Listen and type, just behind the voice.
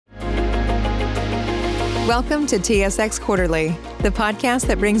Welcome to TSX Quarterly, the podcast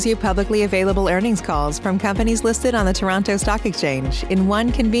that brings you publicly available earnings calls from companies listed on the Toronto Stock Exchange in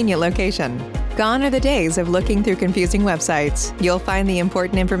one convenient location. Gone are the days of looking through confusing websites. You'll find the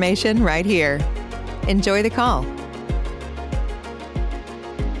important information right here. Enjoy the call.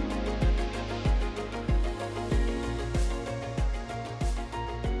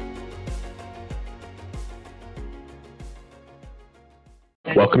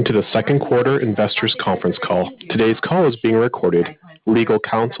 Welcome to the second quarter investors conference call. Today's call is being recorded. Legal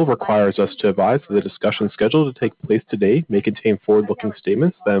counsel requires us to advise that the discussion scheduled to take place today may contain forward-looking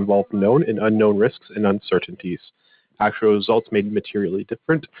statements that involve known and unknown risks and uncertainties. Actual results may be materially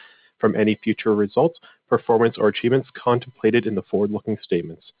different from any future results, performance, or achievements contemplated in the forward-looking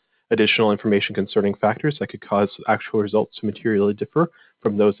statements. Additional information concerning factors that could cause actual results to materially differ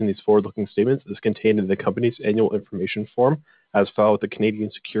from those in these forward-looking statements is contained in the company's annual information form as filed with the Canadian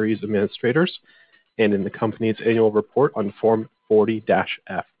Securities Administrators and in the company's annual report on Form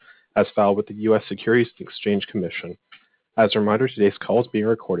 40-F as filed with the U.S. Securities and Exchange Commission. As a reminder, today's call is being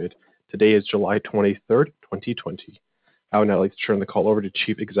recorded. Today is July 23rd, 2020. I would now like to turn the call over to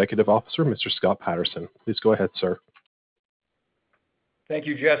Chief Executive Officer, Mr. Scott Patterson. Please go ahead, sir. Thank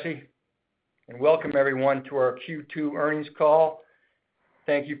you, Jesse, and welcome everyone to our Q2 earnings call.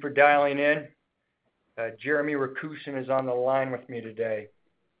 Thank you for dialing in. Jeremy Rakusin is on the line with me today.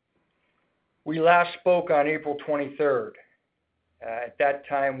 We last spoke on April 23rd. At that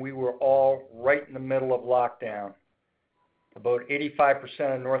time, we were all right in the middle of lockdown. About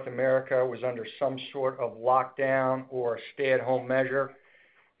 85% of North America was under some sort of lockdown or stay-at-home measure,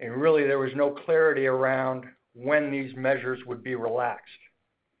 and really there was no clarity around when these measures would be relaxed.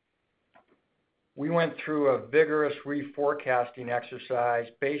 We went through a vigorous reforecasting exercise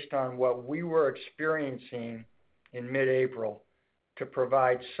based on what we were experiencing in mid-April to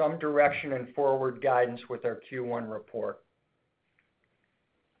provide some direction and forward guidance with our Q1 report.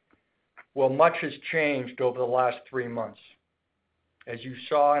 Well, much has changed over the last 3 months. As you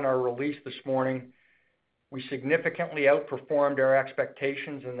saw in our release this morning, we significantly outperformed our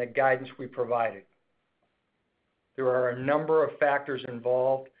expectations and the guidance we provided. There are a number of factors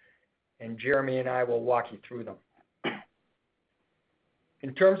involved, and Jeremy and I will walk you through them.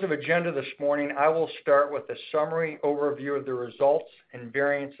 In terms of agenda this morning, I will start with a summary overview of the results and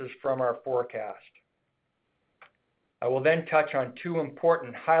variances from our forecast. I will then touch on two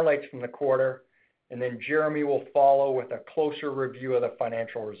important highlights from the quarter, and then Jeremy will follow with a closer review of the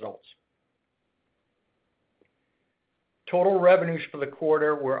financial results. Total revenues for the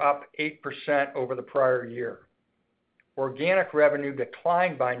quarter were up 8% over the prior year. Organic revenue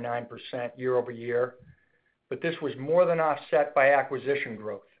declined by 9% year over year, but this was more than offset by acquisition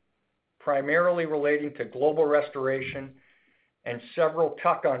growth, primarily relating to global restoration and several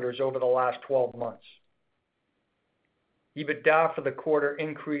tuck-unders over the last 12 months. EBITDA for the quarter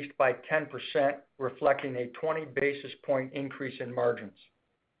increased by 10%, reflecting a 20 basis point increase in margins.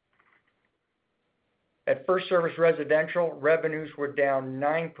 At FirstService Residential, revenues were down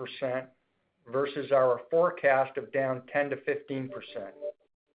 9%, versus our forecast of down 10 to 15%.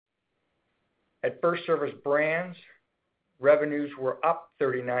 At FirstService Brands, revenues were up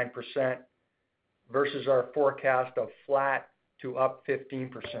 39% versus our forecast of flat to up 15%.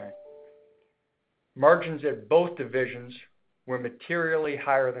 Margins at both divisions were materially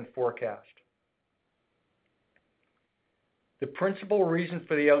higher than forecast. The principal reason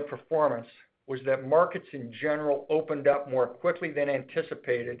for the outperformance was that markets in general opened up more quickly than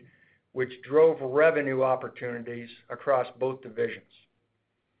anticipated, which drove revenue opportunities across both divisions.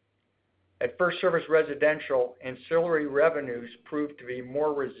 At FirstService Residential, ancillary revenues proved to be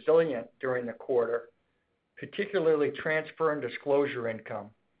more resilient during the quarter, particularly transfer and disclosure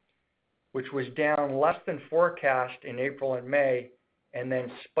income, which was down less than forecast in April and May, and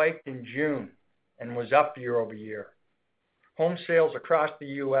then spiked in June and was up year over year. Home sales across the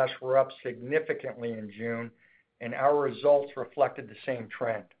U.S. were up significantly in June, and our results reflected the same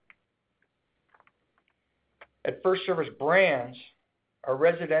trend. At FirstService Brands, our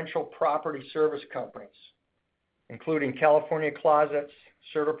residential property service companies, including California Closets,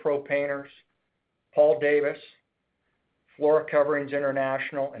 CertaPro Painters, Paul Davis, Floor Coverings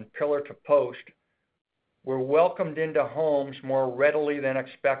International, and Pillar to Post, were welcomed into homes more readily than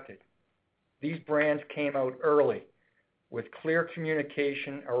expected. These brands came out early with clear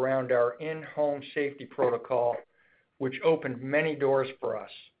communication around our in-home safety protocol, which opened many doors for us.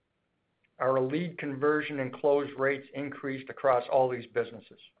 Our lead conversion and close rates increased across all these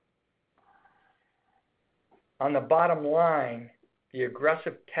businesses. On the bottom line, the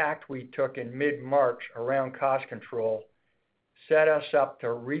aggressive tact we took in mid-March around cost control set us up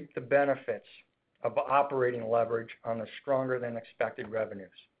to reap the benefits of operating leverage on the stronger than expected revenues.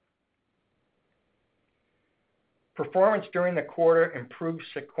 Performance during the quarter improved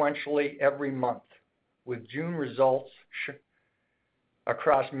sequentially every month, with June results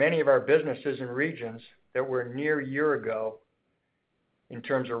across many of our businesses and regions that were near a year ago in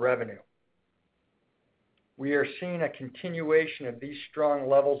terms of revenue. We are seeing a continuation of these strong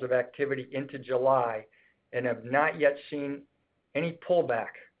levels of activity into July and have not yet seen any pullback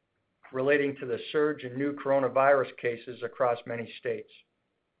relating to the surge in new coronavirus cases across many states.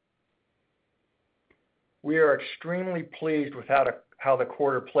 We are extremely pleased with how the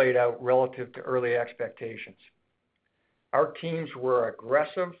quarter played out relative to early expectations. Our teams were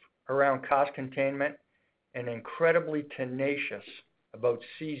aggressive around cost containment and incredibly tenacious about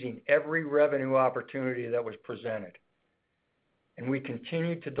seizing every revenue opportunity that was presented. And we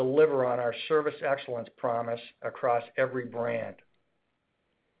continued to deliver on our service excellence promise across every brand.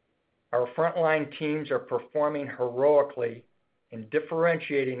 Our frontline teams are performing heroically in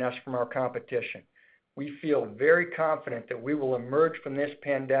differentiating us from our competition. We feel very confident that we will emerge from this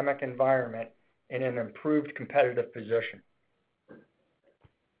pandemic environment in an improved competitive position.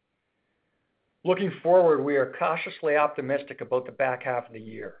 Looking forward, we are cautiously optimistic about the back half of the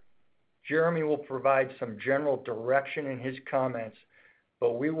year. Jeremy will provide some general direction in his comments,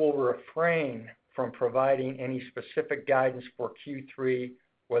 but we will refrain from providing any specific guidance for Q3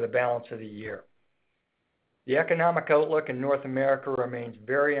 or the balance of the year. The economic outlook in North America remains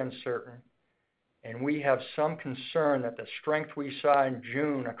very uncertain, and we have some concern that the strength we saw in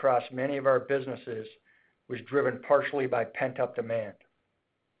June across many of our businesses was driven partially by pent-up demand.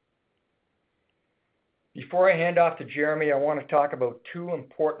 Before I hand off to Jeremy, I want to talk about two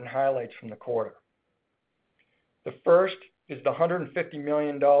important highlights from the quarter. The first is the $150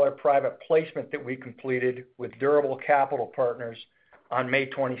 million private placement that we completed with Durable Capital Partners on May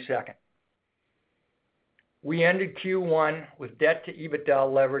 22nd. We ended Q1 with debt to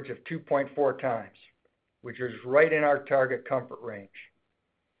EBITDA leverage of 2.4 times, which is right in our target comfort range.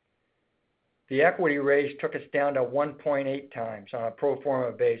 The equity raise took us down to 1.8 times on a pro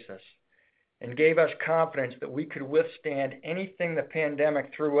forma basis and gave us confidence that we could withstand anything the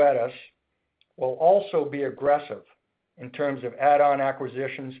pandemic threw at us while also be aggressive in terms of add-on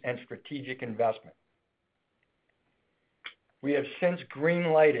acquisitions and strategic investment. We have since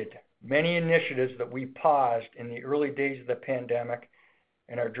green-lighted many initiatives that we paused in the early days of the pandemic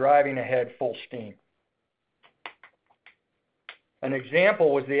and are driving ahead full steam. An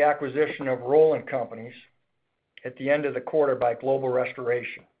example was the acquisition of Roland Companies at the end of the quarter by Global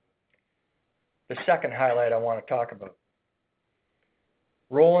Restoration. The second highlight I want to talk about.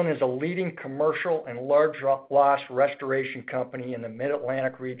 Roland is a leading commercial and large loss restoration company in the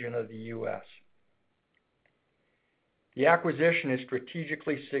Mid-Atlantic region of the U.S. The acquisition is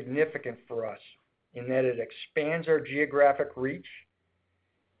strategically significant for us in that it expands our geographic reach,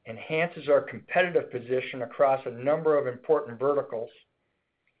 enhances our competitive position across a number of important verticals,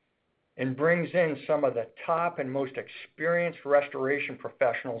 and brings in some of the top and most experienced restoration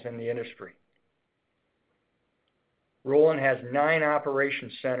professionals in the industry. Roland has 9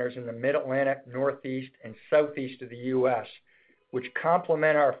 operation centers in the Mid-Atlantic, Northeast, and Southeast of the U.S., which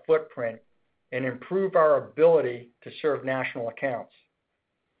complement our footprint and improve our ability to serve national accounts.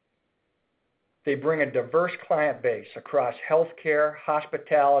 They bring a diverse client base across healthcare,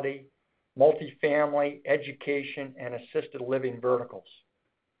 hospitality, multifamily, education, and assisted living verticals.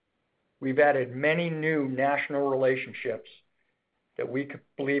 We've added many new national relationships that we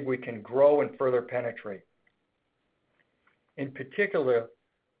believe we can grow and further penetrate. In particular,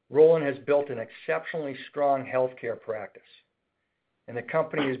 Roland has built an exceptionally strong healthcare practice, and the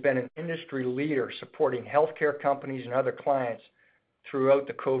company has been an industry leader supporting healthcare companies and other clients throughout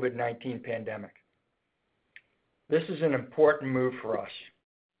the COVID-19 pandemic. This is an important move for us,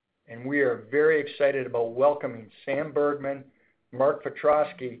 and we are very excited about welcoming Sam Bergman, Mark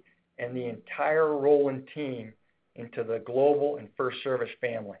Petrosky, and the entire Roland team into the Global and FirstService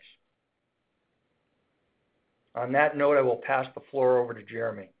families. On that note, I will pass the floor over to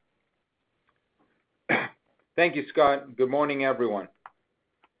Jeremy. Thank you, Scott. Good morning, everyone.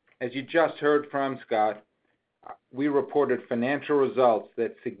 As you just heard from Scott, we reported financial results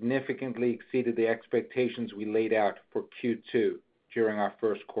that significantly exceeded the expectations we laid out for Q2 during our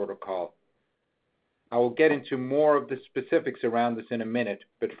first quarter call. I will get into more of the specifics around this in a minute,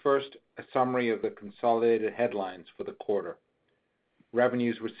 but first, a summary of the consolidated headlines for the quarter.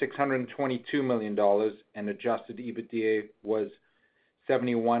 Revenues were $622 million and adjusted EBITDA was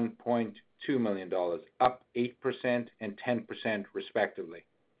 $71.2 million, up 8% and 10% respectively.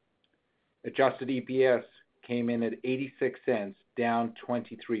 Adjusted EPS came in at 86 cents down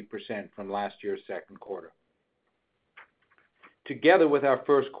 23% from last year's second quarter. Together with our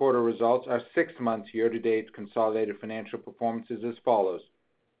first quarter results, our 6 months year-to-date consolidated financial performance is as follows.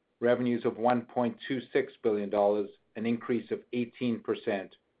 Revenues of $1.26 billion, an increase of 18%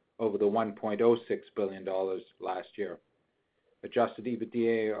 over the $1.06 billion last year. Adjusted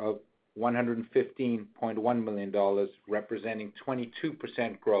EBITDA of $115.1 million, representing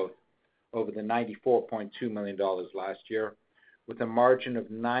 22% growth over the $94.2 million last year, with a margin of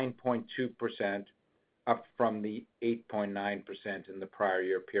 9.2%, up from the 8.9% in the prior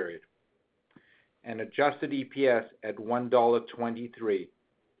year period. And adjusted EPS at $1.23,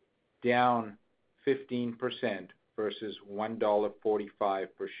 down 15% versus $1.45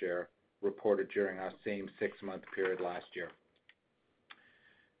 per share reported during our same 6-month period last year.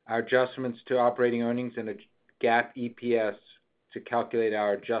 Our adjustments to operating earnings and a GAAP EPS to calculate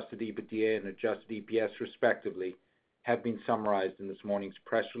our adjusted EBITDA and adjusted EPS respectively have been summarized in this morning's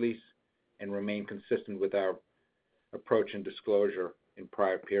press release and remain consistent with our approach and disclosure in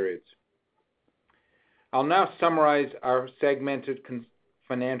prior periods. I'll now summarize our segmented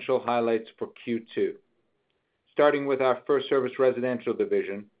financial highlights for Q2. Starting with our FirstService Residential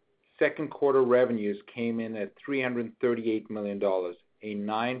division, second quarter revenues came in at $338 million, a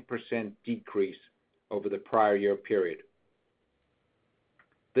 9% decrease over the prior year period.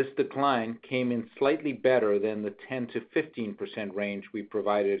 This decline came in slightly better than the 10 to 15% range we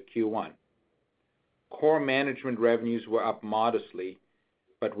provided at Q1. Core management revenues were up modestly,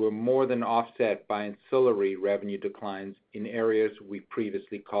 but were more than offset by ancillary revenue declines in areas we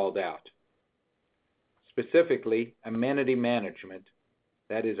previously called out. Specifically, amenity management,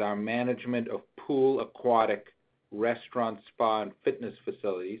 that is our management of pool, aquatic, restaurant, spa, and fitness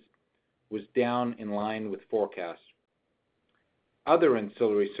facilities, was down in line with forecasts. Other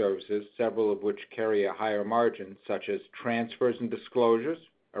ancillary services, several of which carry a higher margin, such as transfers and disclosures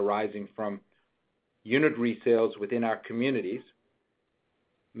arising from unit resales within our communities,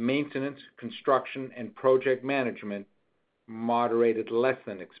 maintenance, construction, and project management, moderated less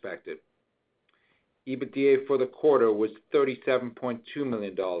than expected. EBITDA for the quarter was $37.2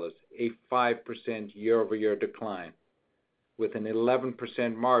 million, a 5% year-over-year decline, with an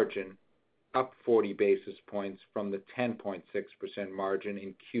 11% margin, up 40 basis points from the 10.6% margin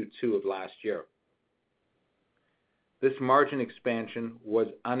in Q2 of last year. This margin expansion was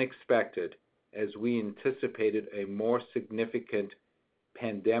unexpected as we anticipated a more significant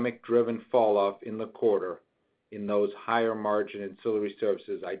pandemic-driven fall-off in the quarter in those higher margin ancillary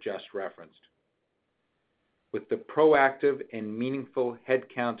services I just referenced. With the proactive and meaningful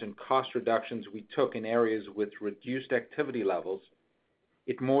headcount and cost reductions we took in areas with reduced activity levels,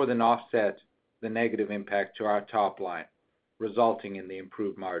 it more than offset the negative impact to our top line, resulting in the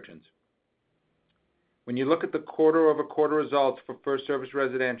improved margins. When you look at the quarter-over-quarter results for FirstService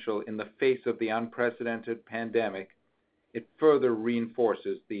Residential in the face of the unprecedented pandemic, it further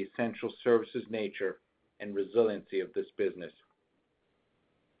reinforces the essential services nature and resiliency of this business.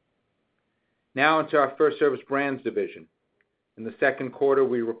 Now into our FirstService Brands division. In the second quarter,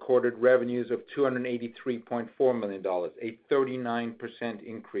 we recorded revenues of $283.4 million, a 39%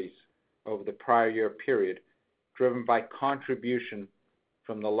 increase over the prior year period, driven by contribution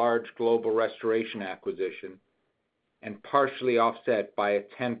from the large global restoration acquisition and partially offset by a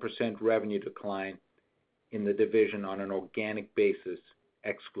 10% revenue decline in the division on an organic basis,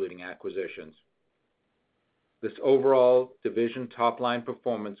 excluding acquisitions. This overall division top-line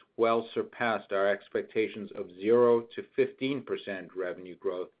performance well surpassed our expectations of 0 to 15% revenue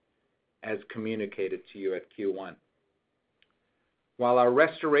growth as communicated to you at Q1. While our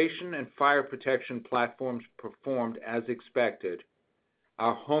restoration and fire protection platforms performed as expected,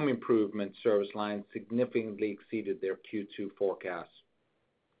 our home improvement service lines significantly exceeded their Q2 forecasts.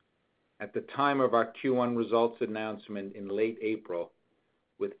 At the time of our Q1 results announcement in late April,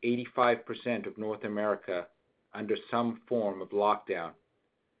 with 85% of North America under some form of lockdown,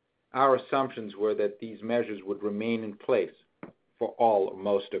 our assumptions were that these measures would remain in place for all or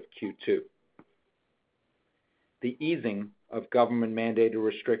most of Q2. The easing of government-mandated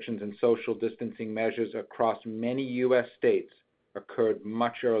restrictions and social distancing measures across many U.S. states occurred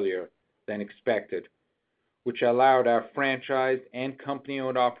much earlier than expected, which allowed our franchised and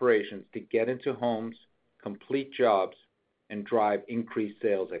company-owned operations to get into homes, complete jobs, and drive increased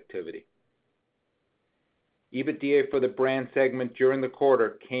sales activity. EBITDA for the brand segment during the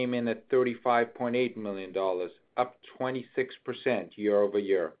quarter came in at $35.8 million, up 26% year over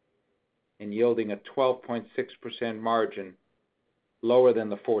year, and yielding a 12.6% margin, lower than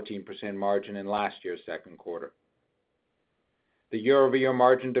the 14% margin in last year's second quarter. The year-over-year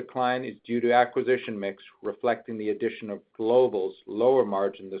margin decline is due to acquisition mix, reflecting the addition of Global's lower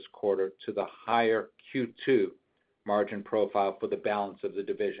margin this quarter to the higher Q2 margin profile for the balance of the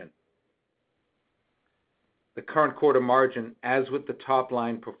division. The current quarter margin, as with the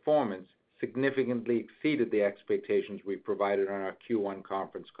top-line performance, significantly exceeded the expectations we provided on our Q1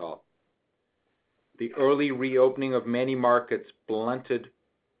 conference call. The early reopening of many markets blunted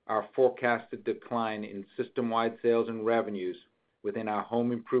our forecasted decline in system-wide sales and revenues within our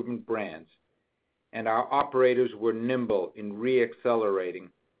home improvement brands, and our operators were nimble in re-accelerating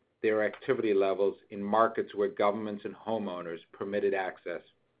their activity levels in markets where governments and homeowners permitted access.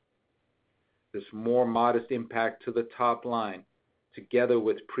 This more modest impact to the top line, together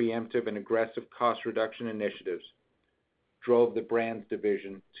with preemptive and aggressive cost reduction initiatives, drove the brands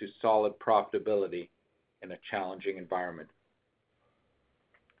division to solid profitability in a challenging environment.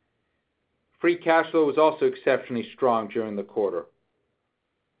 Free cash flow was also exceptionally strong during the quarter.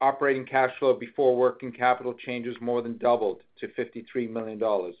 Operating cash flow before working capital changes more than doubled to $53 million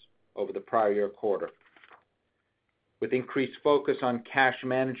over the prior year quarter. With increased focus on cash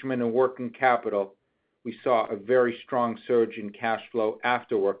management and working capital, we saw a very strong surge in cash flow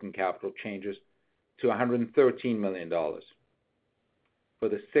after working capital changes to $113 million. For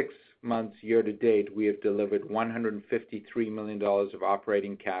the 6 months year to date, we have delivered $153 million of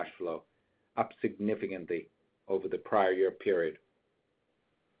operating cash flow, up significantly over the prior year period.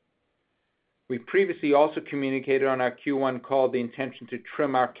 We previously also communicated on our Q1 call the intention to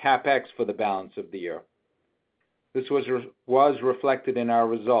trim our CapEx for the balance of the year. This was reflected in our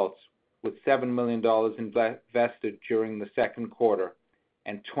results, with $7 million invested during the second quarter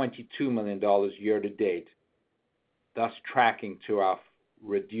and $22 million year to date, thus tracking to our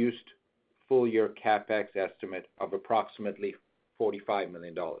reduced full-year CapEx estimate of approximately $45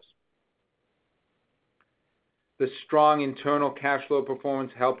 million. The strong internal cash flow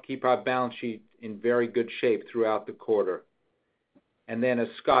performance helped keep our balance sheet in very good shape throughout the quarter. And then, as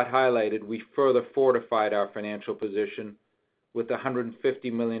Scott highlighted, we further fortified our financial position with a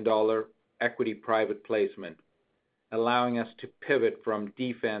 $150 million equity private placement, allowing us to pivot from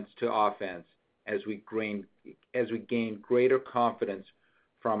defense to offense as we gain greater confidence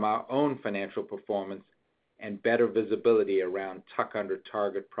from our own financial performance and better visibility around tuck-under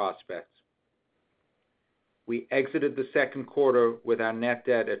target prospects. We exited the second quarter with our net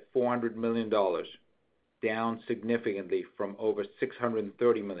debt at $400 million, down significantly from over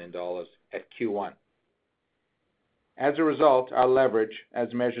 $630 million at Q1. As a result, our leverage,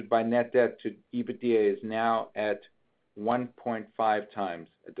 as measured by net debt to EBITDA, is now at 1.5 times,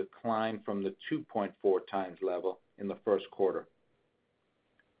 a decline from the 2.4 times level in the first quarter.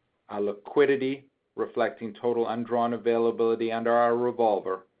 Our liquidity, reflecting total undrawn availability under our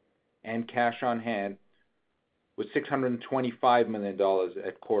revolver and cash on hand, was $625 million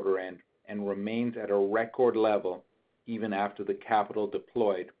at quarter end and remains at a record level even after the capital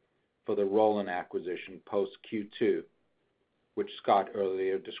deployed for the Roland acquisition post Q2, which Scott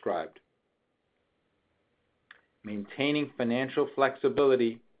earlier described. Maintaining financial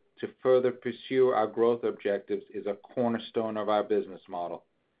flexibility to further pursue our growth objectives is a cornerstone of our business model,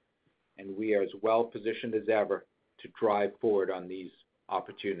 and we are as well positioned as ever to drive forward on these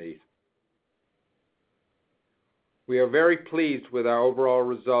opportunities. We are very pleased with our overall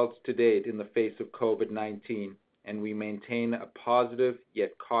results to date in the face of COVID-19, and we maintain a positive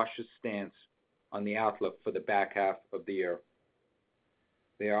yet cautious stance on the outlook for the back half of the year.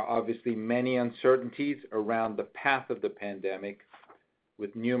 There are obviously many uncertainties around the path of the pandemic,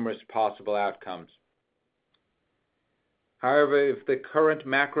 with numerous possible outcomes. However, if the current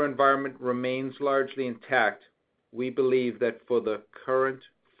macro environment remains largely intact, we believe that for the current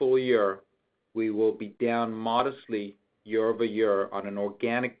full year, we will be down modestly year over year on an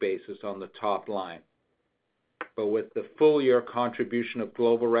organic basis on the top line. But with the full year contribution of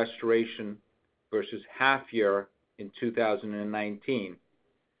Global Restoration versus half year in 2019,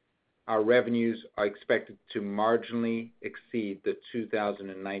 our revenues are expected to marginally exceed the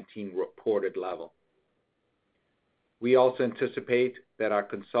 2019 reported level. We also anticipate that our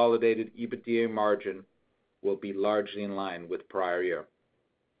consolidated EBITDA margin will be largely in line with prior year.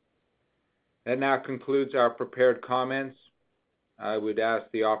 That now concludes our prepared comments. I would ask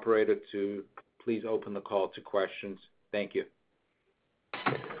the operator to please open the call to questions. Thank you.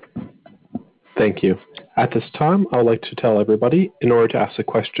 Thank you. At this time, I would like to tell everybody, in order to ask a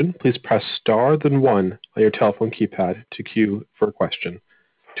question, please press star then 1 on your telephone keypad to queue for a question.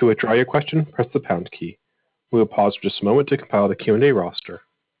 To withdraw your question, press the pound key. We will pause for just a moment to compile the Q&A roster.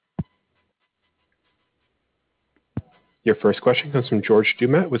 Your first question comes from George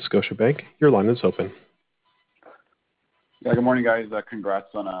Doumet with Scotiabank. Your line is open. Yeah, good morning, guys. Congrats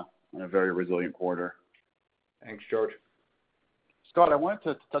on a very resilient quarter. Thanks, George. Scott, I wanted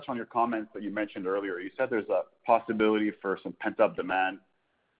to touch on your comments that you mentioned earlier. You said there's a possibility for some pent-up demand,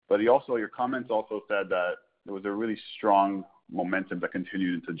 but your comments also said that there was a really strong momentum that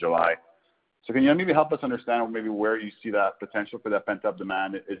continued into July. So can you maybe help us understand maybe where you see that potential for that pent-up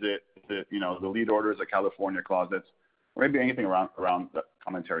demand? Is it the lead orders, the California closets, or maybe anything around the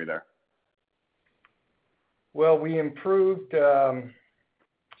commentary there? Well, we improved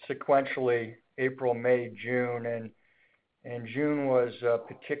sequentially April, May, June, and June was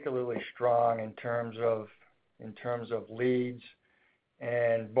particularly strong in terms of leads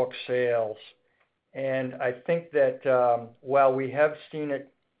and book sales. And I think that while we have seen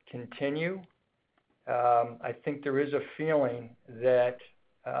it continue, I think there is a feeling that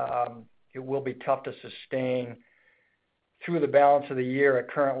it will be tough to sustain through the balance of the year at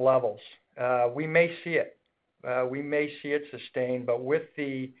current levels. We may see it. We may see it sustained, but with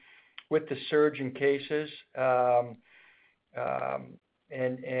the surge in cases and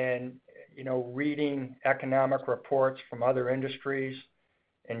reading economic reports from other industries,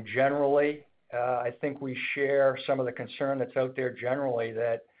 and generally, I think we share some of the concern that's out there generally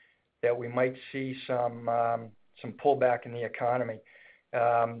that we might see some pullback in the economy.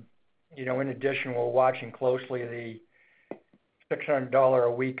 In addition, we're watching closely the $600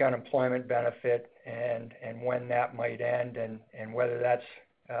 a week unemployment benefit and when that might end and whether that's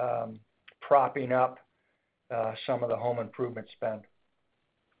propping up some of the home improvement spend.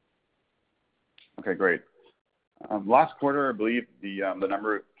 Okay, great. Last quarter, I believe the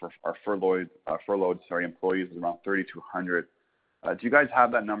number for our furloughed employees is around 3,200. Do you guys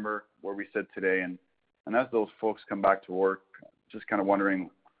have that number where we sit today? And as those folks come back to work, just kind of wondering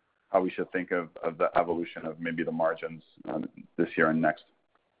how we should think of the evolution of maybe the margins this year and next.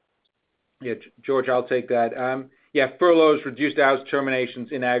 Yeah, George, I'll take that. Furloughs, reduced hours,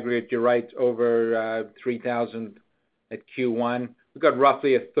 terminations in aggregate, you're right, over 3,000 at Q1. We've got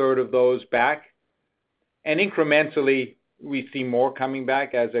roughly a third of those back. And incrementally, we see more coming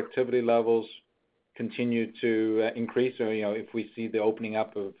back as activity levels continue to increase. So, if we see the opening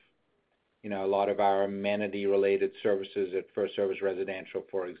up of, a lot of our amenity-related services at FirstService Residential,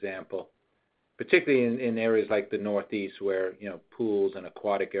 for example, particularly in areas like the Northeast where, pools and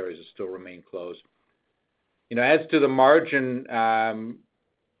aquatic areas still remain closed. As to the margin,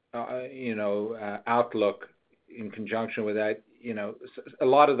 outlook in conjunction with that, a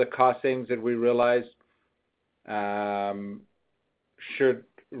lot of the cost savings that we realized should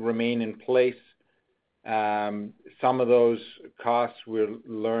remain in place. Some of those costs we're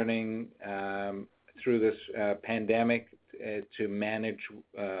learning through this pandemic to manage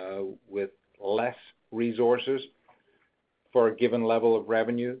with less resources for a given level of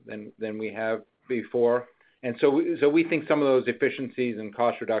revenue than we have before. And so we think some of those efficiencies and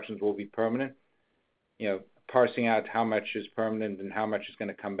cost reductions will be permanent. Parsing out how much is permanent and how much is going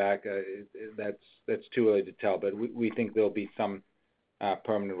to come back, that's too early to tell. But we think there'll be some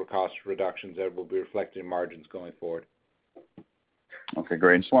permanent cost reductions that will be reflected in margins going forward. Okay,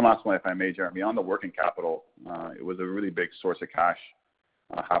 great. And just one last one, if I may, Jeremy. On the working capital, it was a really big source of cash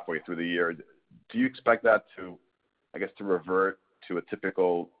halfway through the year. Do you expect that to revert to a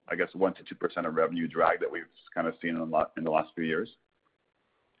typical, 1 to 2% of revenue drag that we've kind of seen in the last few years?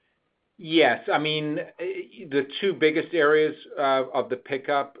 Yes. I mean, the two biggest areas of the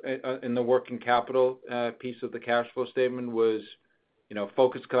pickup in the working capital piece of the cash flow statement was,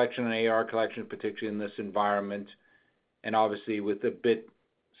 focused collection and AR collection, particularly in this environment. And obviously with a bit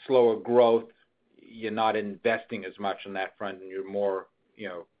slower growth, you're not investing as much on that front and you're more,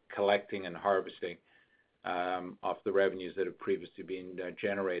 collecting and harvesting off the revenues that have previously been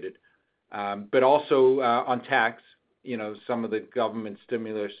generated. But also on tax, some of the government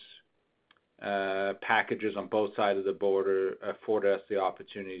stimulus packages on both sides of the border afford us the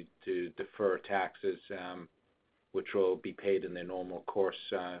opportunity to defer taxes, which will be paid in their normal course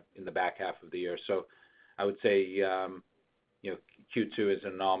in the back half of the year. So I would say, Q2 is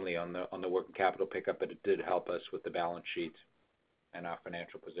an anomaly on the working capital pickup, but it did help us with the balance sheet and our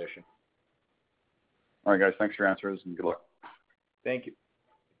financial position. All right, guys. Thanks for your answers and good luck. Thank you.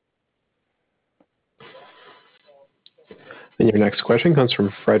 And your next question comes from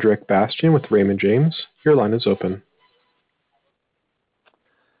Frederic Bastien with Raymond James. Your line is open.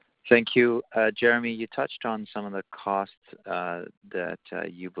 Thank you. Jeremy, you touched on some of the costs that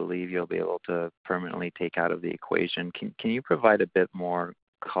you believe you'll be able to permanently take out of the equation. Can you provide a bit more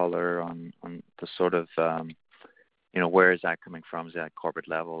color on the sort of, where is that coming from? Is that at corporate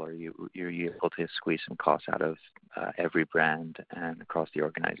level? Are you able to squeeze some costs out of every brand and across the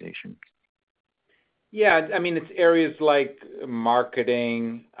organization? Yeah, I mean, it's areas like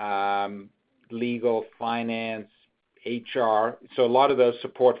marketing, legal, finance, HR. So a lot of those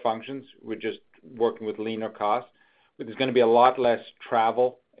support functions, we're just working with leaner costs. But there's going to be a lot less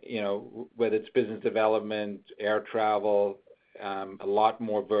travel, whether it's business development, air travel, a lot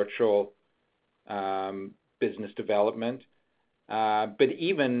more virtual business development. But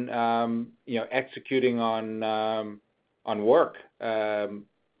even, executing on work.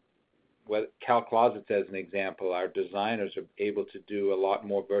 Cal Closets, as an example, our designers are able to do a lot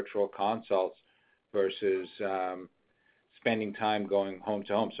more virtual consults versus spending time going home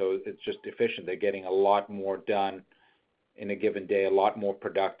to home. So it's just efficient. They're getting a lot more done in a given day, a lot more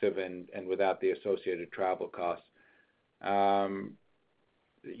productive, and without the associated travel costs. Those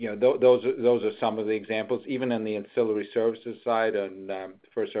are some of the examples. Even on the ancillary services side, on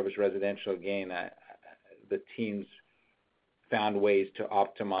FirstService Residential, again, the teams found ways to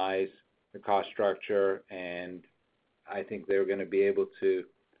optimize the cost structure, and I think they're going to be able to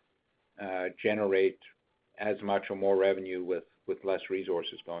generate as much or more revenue with less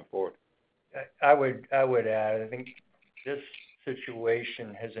resources going forward. I would add, I think this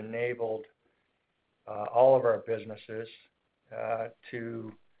situation has enabled all of our businesses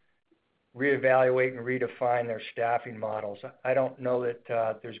to reevaluate and redefine their staffing models. I don't know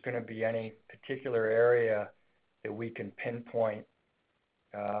that there's going to be any particular area that we can pinpoint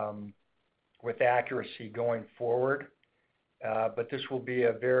with accuracy going forward. But this will be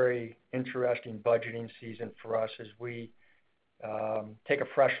a very interesting budgeting season for us as we take a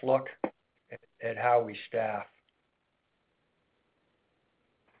fresh look at how we staff.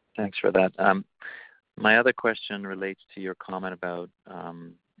 Thanks for that. My other question relates to your comment about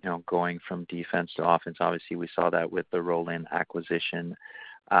going from defense to offense. Obviously, we saw that with the roll-in acquisition.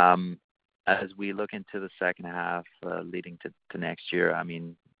 As we look into the second half leading to next year, I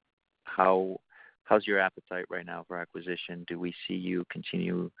mean, how's your appetite right now for acquisition? Do we see you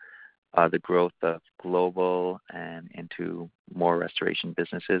continue the growth of global and into more restoration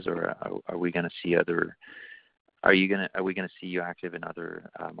businesses, or are we going to see Are we going to see you active in other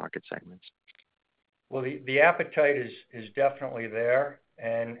market segments? Well, the appetite is definitely there,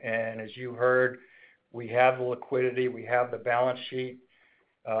 and as you heard, we have the liquidity, we have the balance sheet,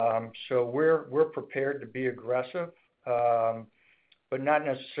 so we're prepared to be aggressive, but not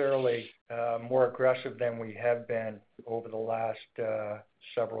necessarily more aggressive than we have been over the last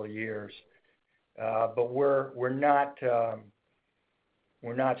several years. But we're not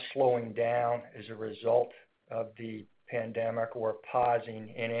slowing down as a result of the pandemic or pausing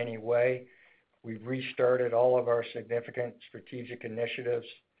in any way. We've restarted all of our significant strategic initiatives.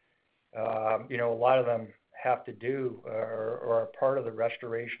 A lot of them have to do or are part of the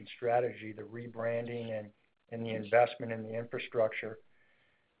restoration strategy, the rebranding and the investment in the infrastructure.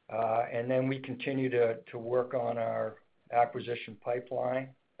 And then we continue to work on our acquisition pipeline.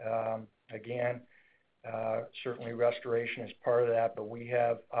 Again, certainly restoration is part of that, but we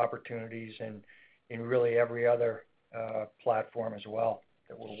have opportunities in really every other platform as well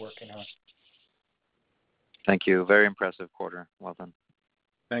that we're working on. Thank you. Very impressive quarter. Well done.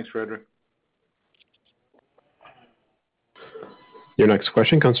 Thanks, Frederick. Your next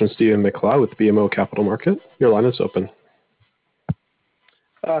question comes from Stephen MacLeod with BMO Capital Markets. Your line is open.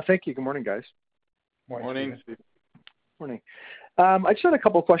 Thank you. Good morning, guys. Morning. Morning. I just had a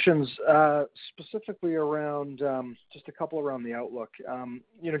couple of questions, specifically around just a couple around the outlook.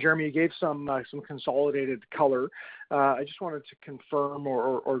 Jeremy, you gave some consolidated color. I just wanted to confirm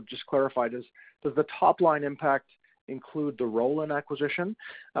or just clarify: does the top line impact include the roll-in acquisition?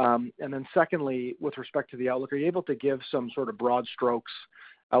 And then, secondly, with respect to the outlook, are you able to give some sort of broad strokes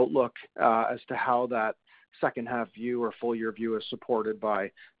outlook as to how that second half view or full year view is supported by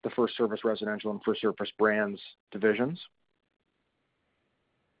the FirstService Residential and FirstService Brands divisions?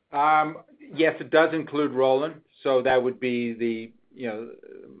 Yes, it does include roll-in. So that would be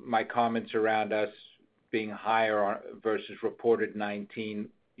my comments around us being higher versus reported 19,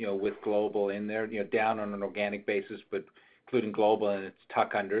 with global in there, down on an organic basis, but including global and its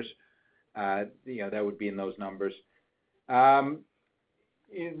tuck unders. That would be in those numbers. Not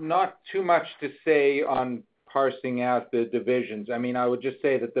too much to say on parsing out the divisions. I mean, I would just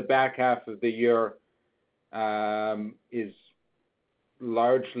say that the back half of the year is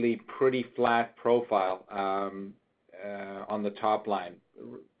largely pretty flat profile on the top line.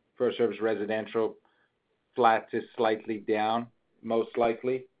 FirstService Residential flat to slightly down, most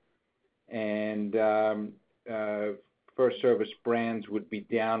likely, and FirstService Brands would be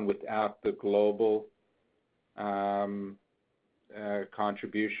down without the global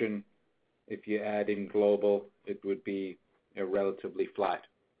contribution. If you add in global, it would be relatively flat.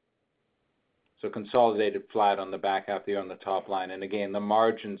 So consolidated flat on the back half of the year on the top line. And again, the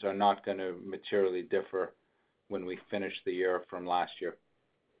margins are not going to materially differ when we finish the year from last year.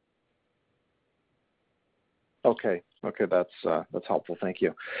 Okay, that's helpful. Thank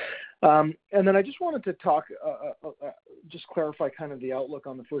you. And then I just wanted to talk, just clarify kind of the outlook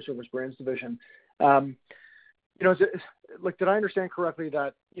on the FirstService Brands division. Did I understand correctly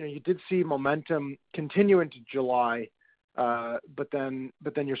that you did see momentum continue into July, but then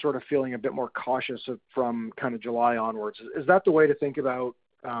you're sort of feeling a bit more cautious from kind of July onwards? Is that the way to think about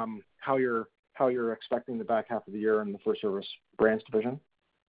how you're expecting the back half of the year in the FirstService Brands division?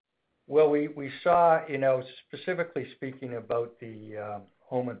 Well, we saw, specifically speaking about the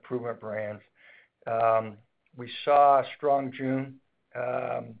home improvement brands, we saw a strong June,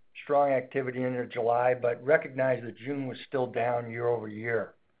 strong activity into July, but recognize that June was still down year over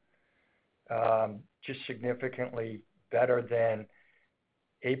year, just significantly better than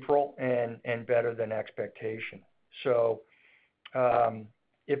April and better than expectation. So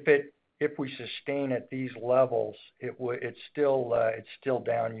if we sustain at these levels, it's still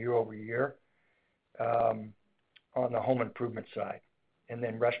down year over year on the home improvement side, and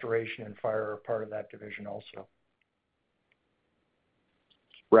then restoration and fire are part of that division also.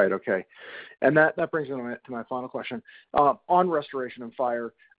 Right. Okay, and that brings me to my final question on restoration and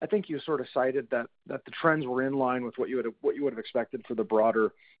fire. I think you sort of cited that the trends were in line with what you would have expected for the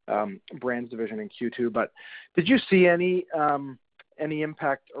broader brands division in Q2. But did you see any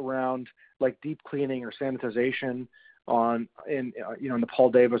impact around like deep cleaning or sanitization in the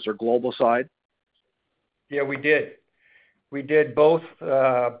Paul Davis or global side? Yeah, we did. We did. Both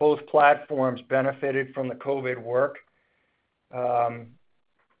platforms benefited from the COVID work.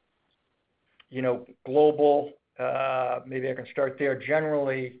 Global, maybe I can start there.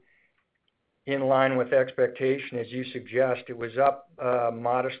 Generally in line with expectation, as you suggest, it was up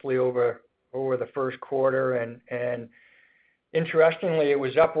modestly over the first quarter, and interestingly, it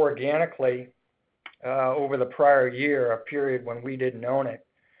was up organically over the prior year, a period when we didn't own it.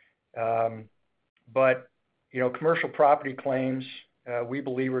 But commercial property claims, we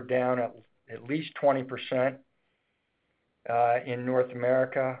believe, are down at least 20% in North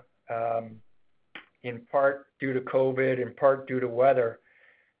America, in part due to COVID, in part due to weather.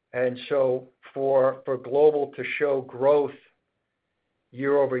 And so for global to show growth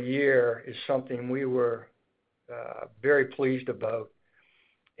year over year is something we were very pleased about.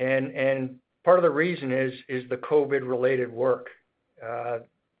 And part of the reason is the COVID-related work.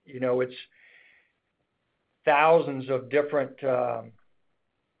 It's thousands of different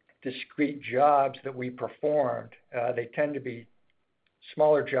discrete jobs that we performed. They tend to be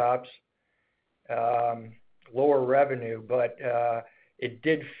smaller jobs, lower revenue, but it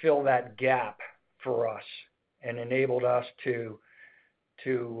did fill that gap for us and enabled us to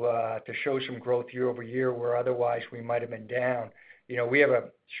show some growth year over year where otherwise we might have been down. We have a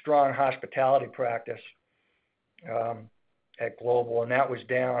strong hospitality practice at Global, and that was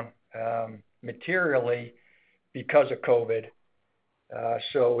down materially because of COVID.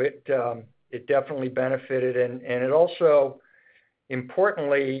 So it definitely benefited, and it also,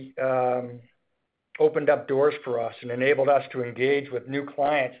 importantly, opened up doors for us and enabled us to engage with new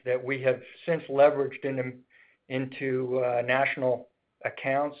clients that we have since leveraged into national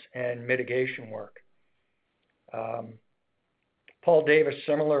accounts and mitigation work. Paul Davis,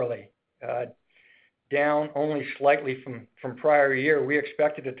 similarly, down only slightly from prior year. We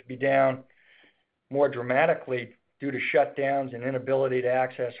expected it to be down more dramatically due to shutdowns and inability to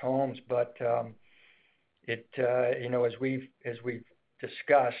access homes, but as we've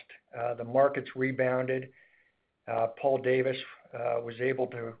discussed, the markets rebounded. Paul Davis was able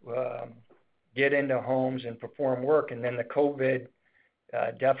to get into homes and perform work, and then the COVID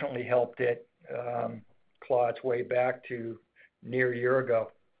definitely helped it claw its way back to near a year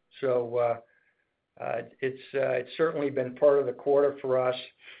ago. So it's certainly been part of the quarter for us,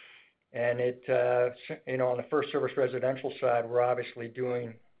 and on the FirstService residential side, we're obviously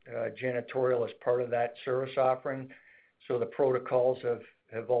doing janitorial as part of that service offering. So the protocols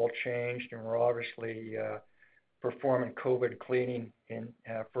have all changed, and we're obviously performing COVID cleaning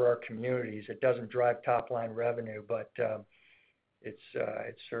for our communities. It doesn't drive top line revenue, but it's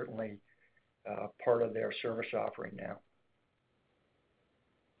certainly part of their service offering now.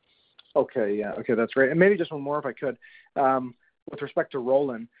 Okay, yeah, okay, that's great. And maybe just one more, if I could, with respect to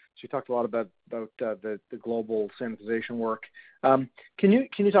Roland. So you talked a lot about the global sanitization work. Can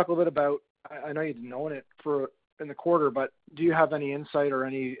you talk a little bit about? I know you didn't own it in the quarter, but do you have any insight or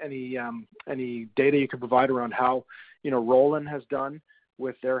any data you could provide around how Roland has done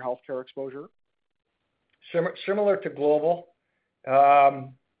with their healthcare exposure? Similar to Global,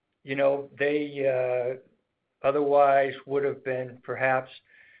 they otherwise would have been perhaps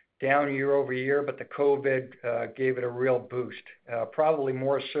down year over year, but the COVID gave it a real boost, probably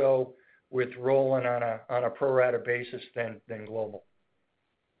more so with Roland on a pro rata basis than Global.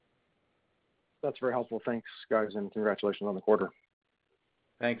 That's very helpful. Thanks, guys, and congratulations on the quarter.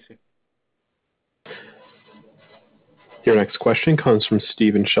 Thanks. Your next question comes from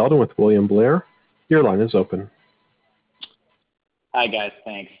Stephen Sheldon with William Blair. Your line is open. Hi, guys.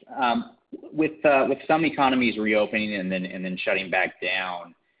 Thanks. With some economies reopening and then shutting back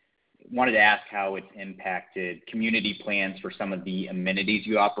down, wanted to ask how it's impacted community plans for some of the amenities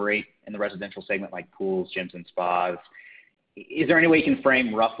you operate in the residential segment, like pools, gyms, and spas. Is there any way you can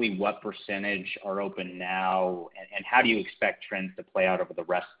frame roughly what percentage are open now, and how do you expect trends to play out over the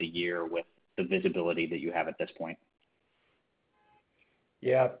rest of the year with the visibility that you have at this point?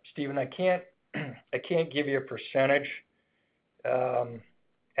 Yeah, Stephen, I can't give you a percentage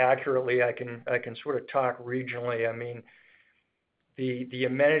accurately. I can sort of talk regionally. I mean, the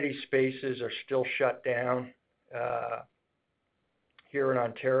amenity spaces are still shut down here in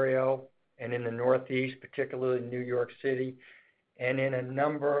Ontario and in the Northeast, particularly New York City, and in a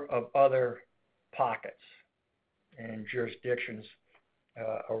number of other pockets and jurisdictions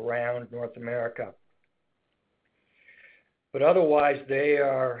around North America. But otherwise, they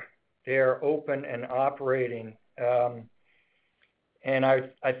are open and operating. And I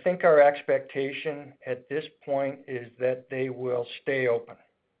think our expectation at this point is that they will stay open.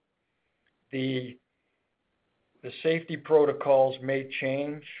 The safety protocols may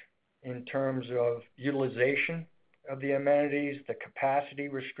change in terms of utilization of the amenities. The capacity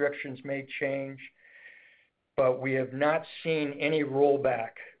restrictions may change, but we have not seen any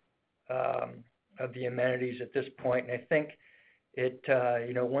rollback of the amenities at this point. And I think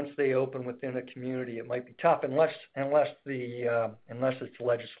once they open within a community, it might be tough unless it's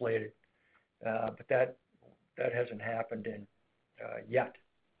legislated. But that hasn't happened yet.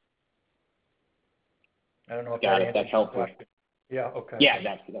 I don't know if Got it. That's helpful. Yeah. Okay. Yeah,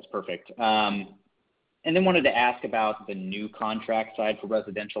 that's perfect. And then wanted to ask about the new contract side for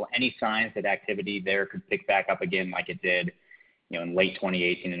residential. Any signs that activity there could pick back up again like it did, in late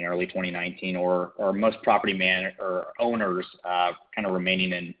 2018 and early 2019, or most property owners kind of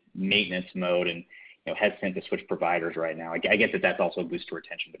remaining in maintenance mode and hesitant to switch providers right now? I guess that's also a boost to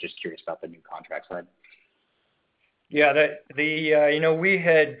retention, but just curious about the new contract side. Yeah, we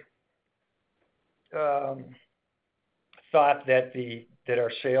had thought that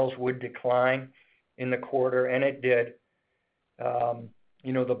our sales would decline in the quarter, and it did.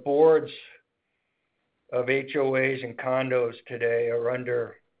 The boards of HOAs and condos today are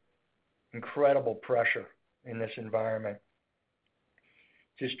under incredible pressure in this environment.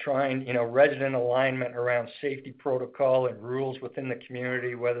 Just trying, resident alignment around safety protocol and rules within the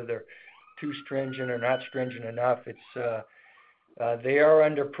community, whether they're too stringent or not stringent enough. They are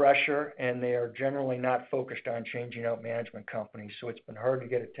under pressure, and they are generally not focused on changing out management companies. So it's been hard to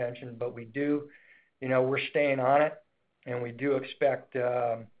get attention, but we do, we're staying on it, and we do expect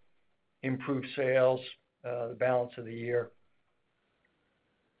improved sales the balance of the year.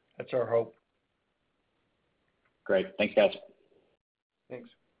 That's our hope. Great. Thanks, guys. Thanks.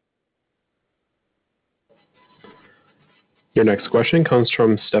 Your next question comes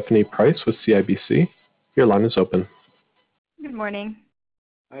from Stephanie Price with CIBC. Your line is open. Good morning.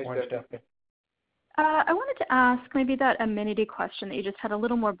 Hi, Stephanie. I wanted to ask maybe that amenity question that you just had a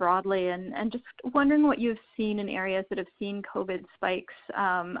little more broadly, and just wondering what you've seen in areas that have seen COVID spikes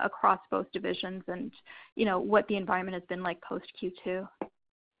across both divisions, and what the environment has been like post Q2.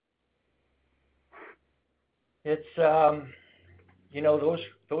 It's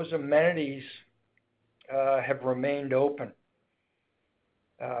those amenities have remained open,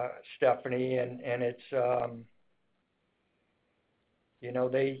 Stephanie, and it's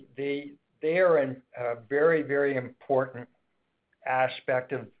they are a very, very important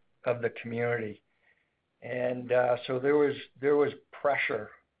aspect of the community. And so there was pressure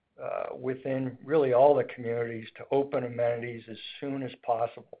within really all the communities to open amenities as soon as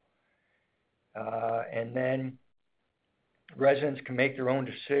possible. And then residents can make their own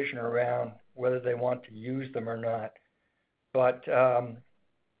decision around whether they want to use them or not. But,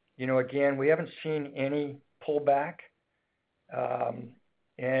 again, we haven't seen any pullback.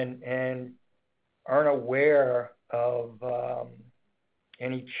 And aren't aware of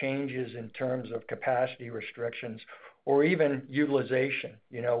any changes in terms of capacity restrictions or even utilization,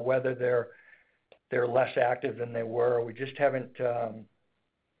 whether they're less active than they were. We just haven't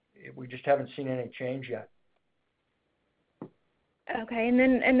seen any change yet. Okay. And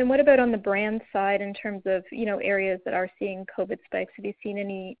then what about on the brand side in terms of, areas that are seeing COVID spikes? Have you seen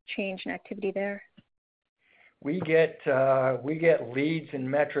any change in activity there? We get leads and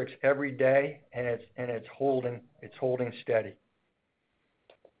metrics every day, and it's holding steady.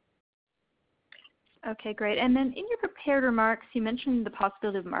 Okay, great. And then in your prepared remarks, you mentioned the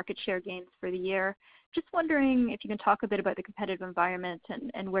possibility of market share gains for the year. Just wondering if you can talk a bit about the competitive environment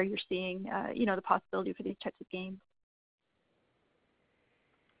and where you're seeing, the possibility for these types of gains.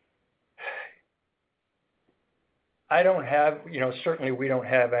 I don't have, certainly we don't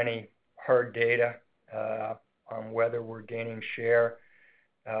have any hard data on whether we're gaining share,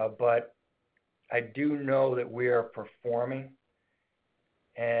 but I do know that we are performing,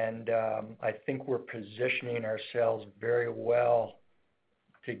 and I think we're positioning ourselves very well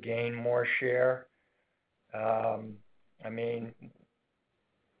to gain more share.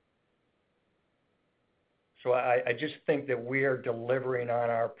 So I just think that we are delivering on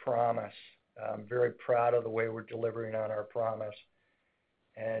our promise. I'm very proud of the way we're delivering on our promise,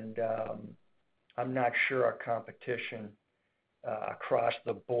 and I'm not sure our competition across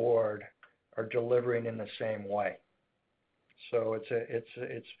the board are delivering in the same way. So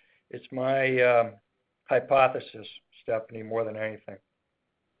it's my hypothesis, Stephanie, more than anything.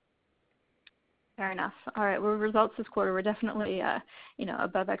 Fair enough. All right. Well, results this quarter were definitely,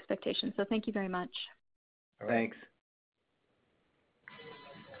 above expectations. So thank you very much. Thanks.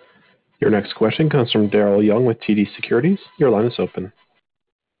 Your next question comes from Daryl Young with TD Securities. Your line is open.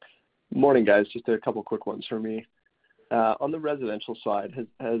 Morning, guys. Just a couple quick ones for me. On the residential side,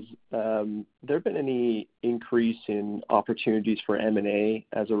 has there been any increase in opportunities for M&A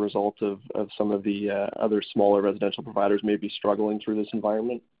as a result of some of the other smaller residential providers maybe struggling through this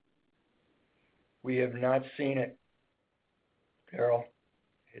environment? We have not seen it, Daryl.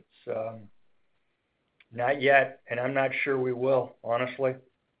 It's not yet, and I'm not sure we will, honestly.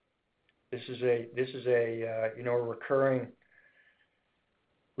 This is a recurring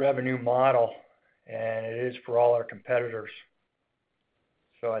revenue model, and it is for all our competitors.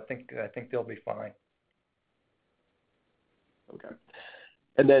 So I think they'll be fine. Okay.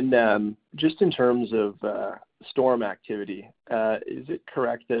 And then just in terms of storm activity, is it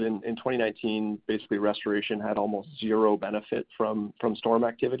correct that in 2019, basically restoration had almost zero benefit from storm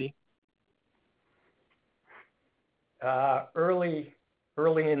activity?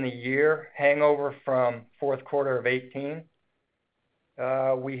 Early in the year, hangover from fourth quarter of 18,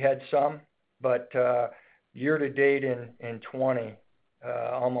 we had some, but year to date in 20,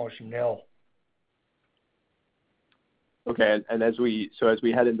 almost nil. Okay, and as we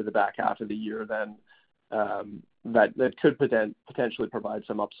head into the back half of the year, then that could potentially provide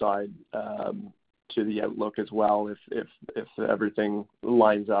some upside to the outlook as well if everything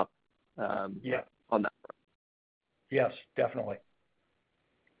lines up on that. Yes, definitely.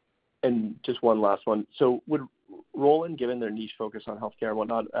 And just one last one. So would Roland, given their niche focus on healthcare and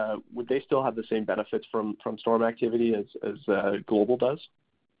whatnot, would they still have the same benefits from storm activity as Global does?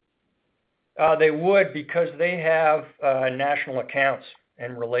 They would, because they have national accounts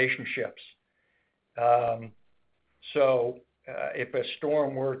and relationships. So if a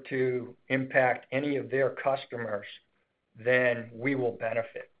storm were to impact any of their customers, then we will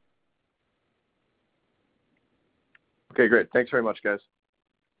benefit. Okay, great. Thanks very much, guys.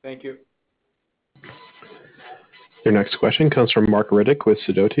 Thank you. Your next question comes from Mark Riddick with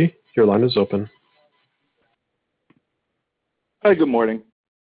Sidoti. Your line is open. Hi, good morning.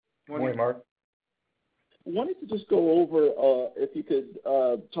 Good morning, Mark. Wanted to just go over, if you could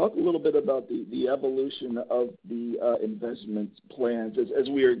talk a little bit about the evolution of the investment plans. As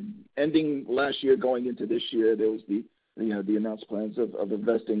we are ending last year, going into this year, there was the announced plans of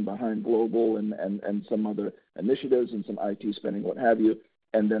investing behind Global and some other initiatives and some IT spending, what have you.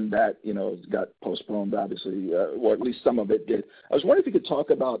 And then that, got postponed, obviously, or at least some of it did. I was wondering if you could talk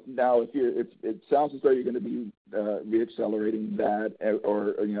about now, if it sounds as though you're going to be reaccelerating that,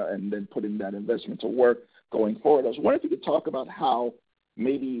 or and then putting that investment to work going forward. I was wondering if you could talk about how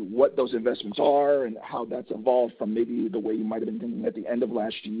maybe what those investments are and how that's evolved from maybe the way you might have been thinking at the end of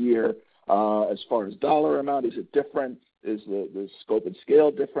last year, as far as dollar amount. Is it different? Is the scope and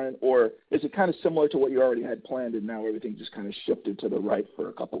scale different, or is it kind of similar to what you already had planned and now everything just kind of shifted to the right for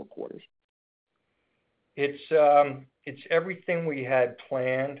a couple of quarters? It's everything we had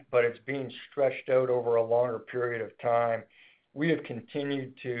planned, but it's being stretched out over a longer period of time. We have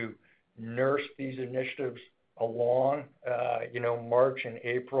continued to nurse these initiatives along, March and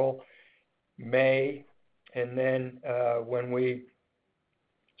April, May, and then when we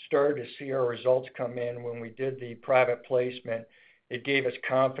started to see our results come in, when we did the private placement, it gave us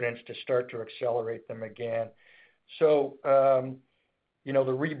confidence to start to accelerate them again. So the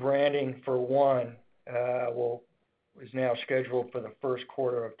rebranding for one is now scheduled for the first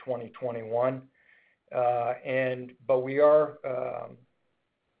quarter of 2021. But we are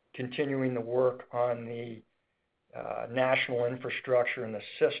continuing the work on the national infrastructure and the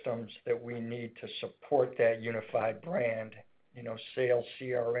systems that we need to support that unified brand, sales,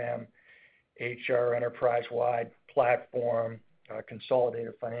 CRM, HR, enterprise-wide platform,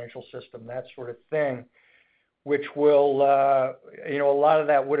 consolidated financial system, that sort of thing, which will, a lot of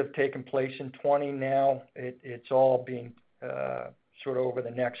that would have taken place in 20. Now it's all being sort of over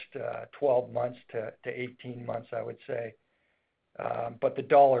the next 12 months to 18 months, I would say. But the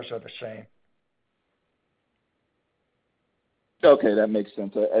dollars are the same. Okay, that makes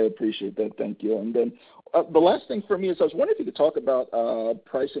sense. I appreciate that. Thank you. And then the last thing for me is I was wondering if you could talk about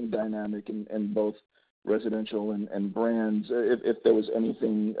pricing dynamic in both residential and brands, if there was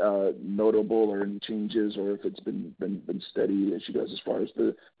anything notable or any changes, or if it's been steady as you guys as far as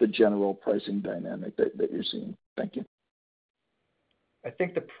the general pricing dynamic that you're seeing. Thank you. I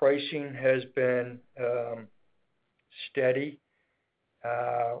think the pricing has been steady.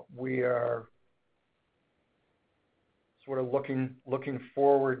 We are sort of looking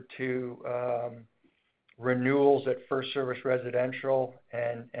forward to renewals at FirstService Residential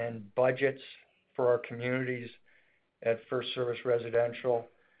and budgets for our communities at FirstService Residential,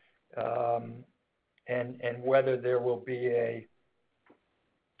 and whether there will be a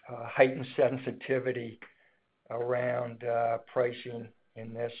heightened sensitivity around pricing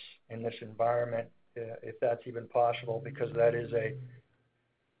in this environment, if that's even possible, because that is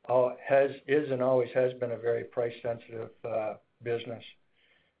and always has been a very price sensitive business.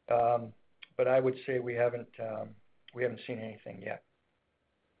 But I would say we haven't seen anything yet.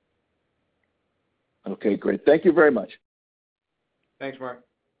 Okay, great. Thank you very much. Thanks, Mark.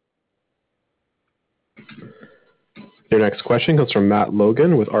 Your next question comes from Matt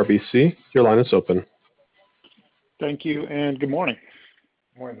Logan with RBC. Your line is open. Thank you, and good morning.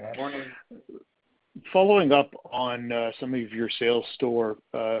 Good morning, Matt. Morning. Following up on some of your same-store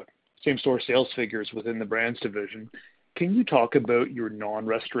sales figures within the brands division, can you talk about your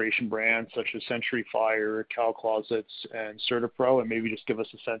non-restoration brands such as Century Fire, Cal Closets, and CertaPro, and maybe just give us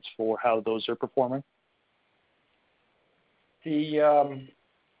a sense for how those are performing? The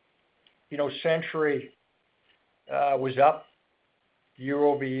Century was up year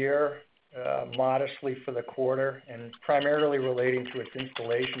over year, modestly for the quarter, and primarily relating to its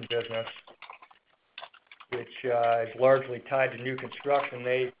installation business, which is largely tied to new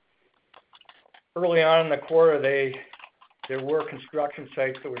construction. Early on in the quarter, there were construction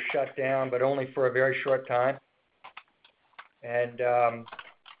sites that were shut down, but only for a very short time. And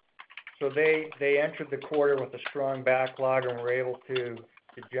so they entered the quarter with a strong backlog and were able to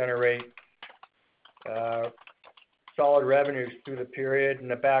generate solid revenues through the period, and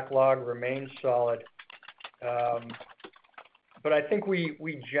the backlog remains solid. But I think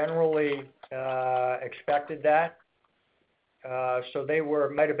we generally expected that. So they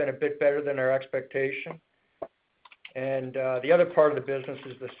might have been a bit better than our expectation. And the other part of the business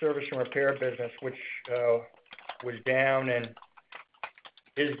is the service and repair business, which was down and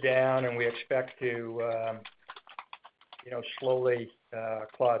is down, and we expect to slowly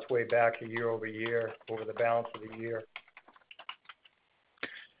claw its way back to year over year over the balance of the year.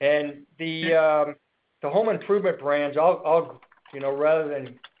 And the home improvement brands, I'll rather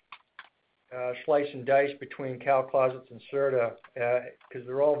than slice and dice between Cal Closets and Certa, because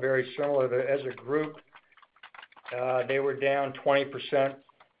they're all very similar. As a group, they were down 20%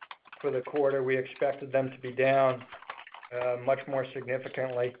 for the quarter. We expected them to be down much more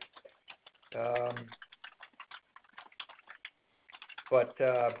significantly. But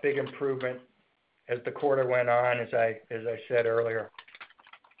big improvement as the quarter went on, as I said earlier.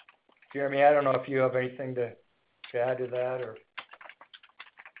 Jeremy, I don't know if you have anything to add to that, or.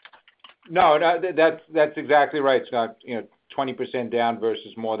 No, that's exactly right, Scott. 20% down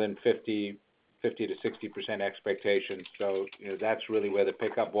versus more than 50 to 60% expectations. So that's really where the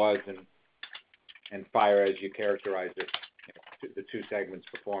pickup was, and fire, as you characterized it, the two segments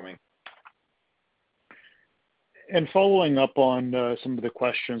performing. And following up on some of the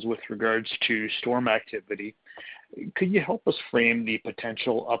questions with regards to storm activity, could you help us frame the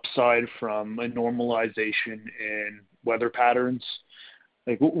potential upside from a normalization in weather patterns?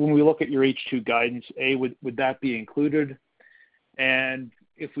 Like when we look at your H2 guidance, would that be included? And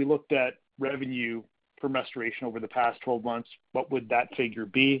if we looked at revenue from restoration over the past 12 months, what would that figure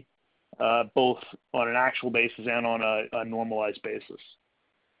be, both on an actual basis and on a normalized basis?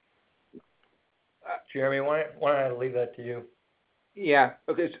 Jeremy, why don't I leave that to you? Yeah.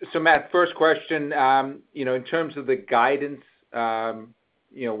 Okay. So Matt, first question, in terms of the guidance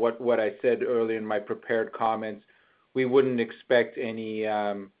what I said earlier in my prepared comments, we wouldn't expect any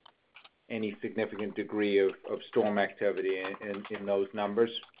significant degree of storm activity in those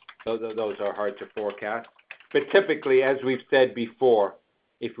numbers. Those are hard to forecast. But typically, as we've said before,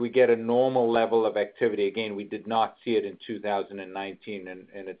 if we get a normal level of activity, again, we did not see it in 2019, and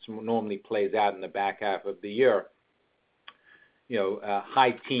it normally plays out in the back half of the year,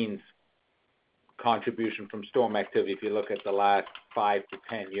 high teens contribution from storm activity if you look at the last 5 to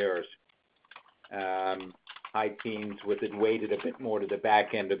 10 years. High teens with it weighted a bit more to the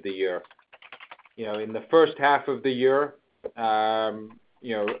back end of the year. In the first half of the year, in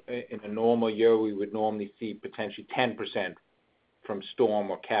a normal year, we would normally see potentially 10% from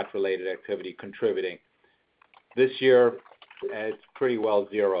storm or cat-related activity contributing. This year, it's pretty well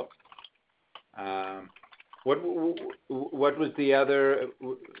zero. What was the other?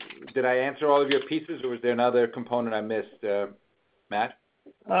 Did I answer all of your pieces, or was there another component I missed, Matt?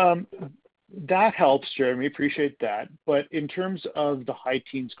 That helps, Jeremy. Appreciate that. But in terms of the high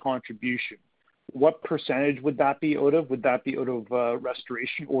teens contribution, what percentage would that be out of? Would that be out of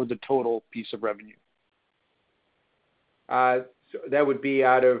restoration or the total piece of revenue? So that would be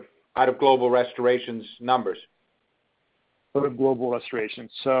out of global restoration's numbers. Out of global restoration.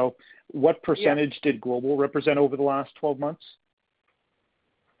 So what percentage did global represent over the last 12 months?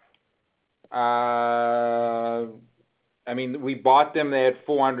 We bought them. They had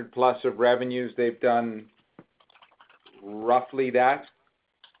 400 plus of revenues. They've done roughly that.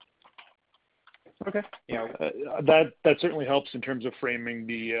 Okay. That certainly helps in terms of framing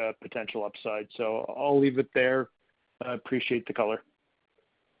the potential upside. So I'll leave it there. I appreciate the color.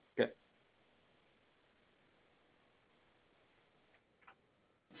 Okay.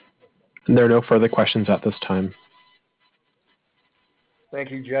 And there are no further questions at this time. Thank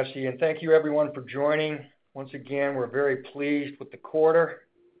you, Jesse, and thank you everyone for joining. Once again, we're very pleased with the quarter,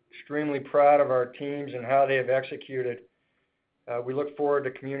 extremely proud of our teams and how they have executed. We look forward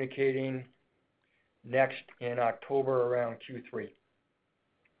to communicating next in October around Q3.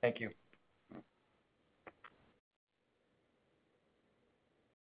 Thank you.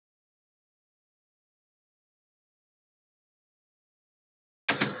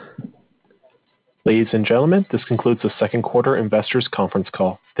 Ladies and gentlemen, this concludes the second quarter investors conference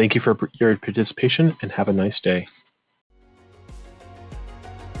call. Thank you for your participation and have a nice day.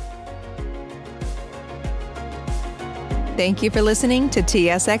 Thank you for listening to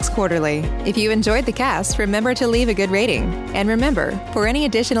TSX Quarterly. If you enjoyed the cast, remember to leave a good rating. And remember, for any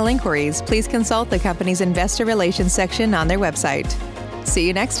additional inquiries, please consult the company's investor relations section on their website. See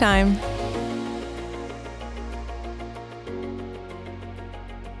you next time.